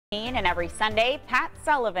And every Sunday, Pat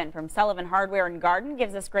Sullivan from Sullivan Hardware and Garden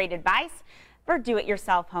gives us great advice for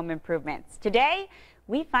do-it-yourself home improvements. Today,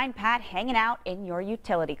 we find Pat hanging out in your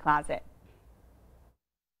utility closet.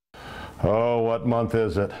 Oh, what month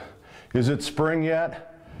is it? Is it spring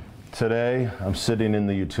yet? Today, I'm sitting in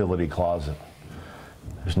the utility closet.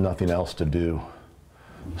 There's nothing else to do.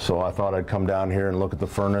 So I thought I'd come down here and look at the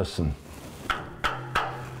furnace and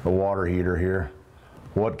the water heater here.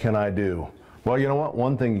 What can I do? Well, you know what?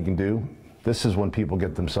 One thing you can do, this is when people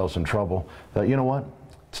get themselves in trouble, that you know what?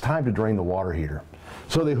 It's time to drain the water heater.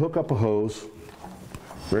 So they hook up a hose,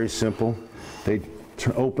 very simple. They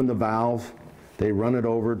open the valve, they run it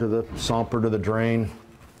over to the sump or to the drain.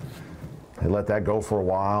 They let that go for a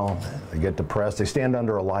while. They get depressed. They stand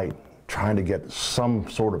under a light trying to get some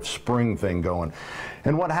sort of spring thing going.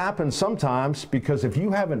 And what happens sometimes, because if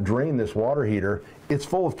you haven't drained this water heater, it's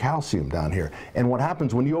full of calcium down here. And what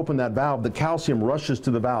happens when you open that valve, the calcium rushes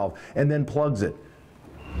to the valve and then plugs it.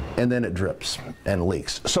 And then it drips and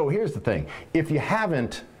leaks. So here's the thing. If you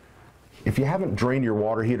haven't drained your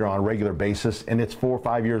water heater on a regular basis and it's 4 or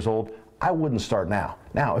 5 years old, I wouldn't start now.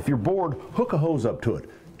 Now, if you're bored, hook a hose up to it.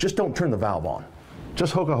 Just don't turn the valve on.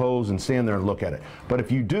 Just hook a hose and stand there and look at it. But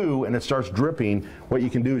if you do and it starts dripping, what you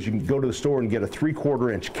can do is you can go to the store and get a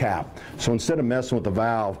 3/4 inch cap. So instead of messing with the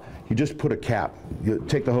valve, you just put a cap. You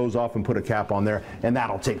take the hose off and put a cap on there, and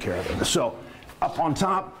that'll take care of it. So up on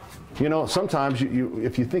top, you know, sometimes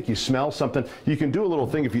if you think you smell something, you can do a little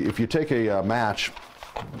thing. If you take a match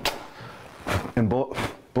and blow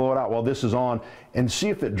it out while this is on and see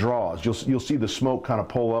if it draws. You'll see the smoke kind of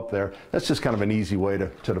pull up there. That's just kind of an easy way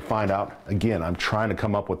to find out. Again, I'm trying to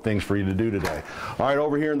come up with things for you to do today. All right,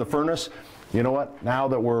 over here in the furnace, you know what? Now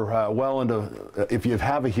that we're well into, if you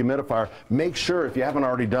have a humidifier, make sure, if you haven't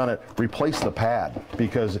already done it, replace the pad,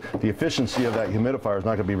 because the efficiency of that humidifier is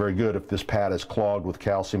not going to be very good if this pad is clogged with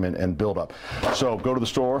calcium and buildup. So go to the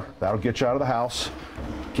store. That'll get you out of the house.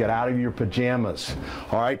 Get out of your pajamas.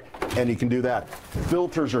 All right? And you can do that.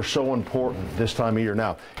 Filters are so important this time of year.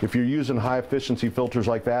 Now, if you're using high efficiency filters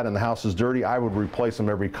like that and the house is dirty, I would replace them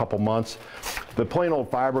every couple months. The plain old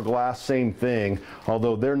fiberglass, same thing,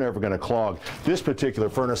 although they're never going to clog. This particular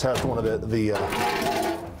furnace has one of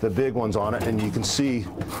the big ones on it, and you can see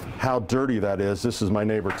how dirty that is. This is my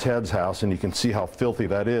neighbor Ted's house, and you can see how filthy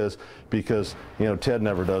that is because, you know, Ted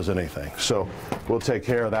never does anything. So we'll take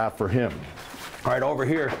care of that for him. All right, over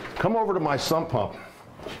here, come over to my sump pump.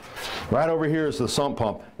 Right over here is the sump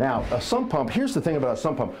pump. Now, a sump pump, here's the thing about a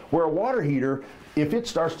sump pump. Where a water heater, if it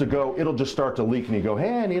starts to go, it'll just start to leak and you go,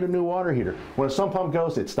 hey, I need a new water heater. When a sump pump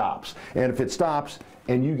goes, it stops. And if it stops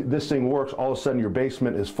and this thing works, all of a sudden your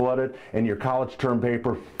basement is flooded and your college term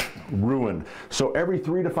paper ruined. So every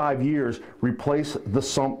 3 to 5 years, replace the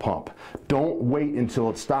sump pump. Don't wait until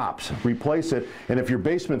it stops. Replace it, and if your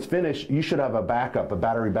basement's finished, you should have a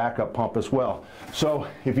battery backup pump as well. So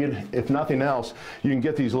if nothing else, you can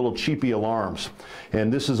get these little cheapy alarms.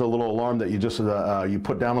 And this is a little alarm that you just you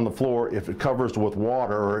put down on the floor. If it covers with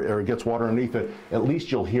water or it gets water underneath it, at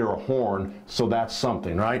least you'll hear a horn, so that's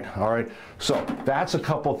something, right? All right, so that's a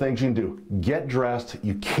couple things you can do. Get dressed.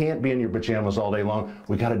 You can't be in your pajamas all day long.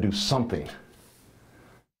 We got to do something.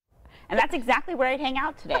 And that's exactly where I'd hang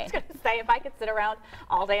out today. I was going to say, if I could sit around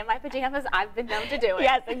all day in my pajamas, I've been known to do it.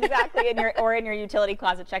 Yes, exactly. In your utility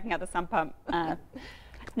closet, checking out the sump pump.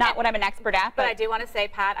 Not what I'm an expert at, but I do want to say,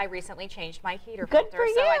 Pat, I recently changed my heater filter,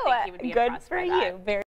 so I think you would be impressed by that. Good for you.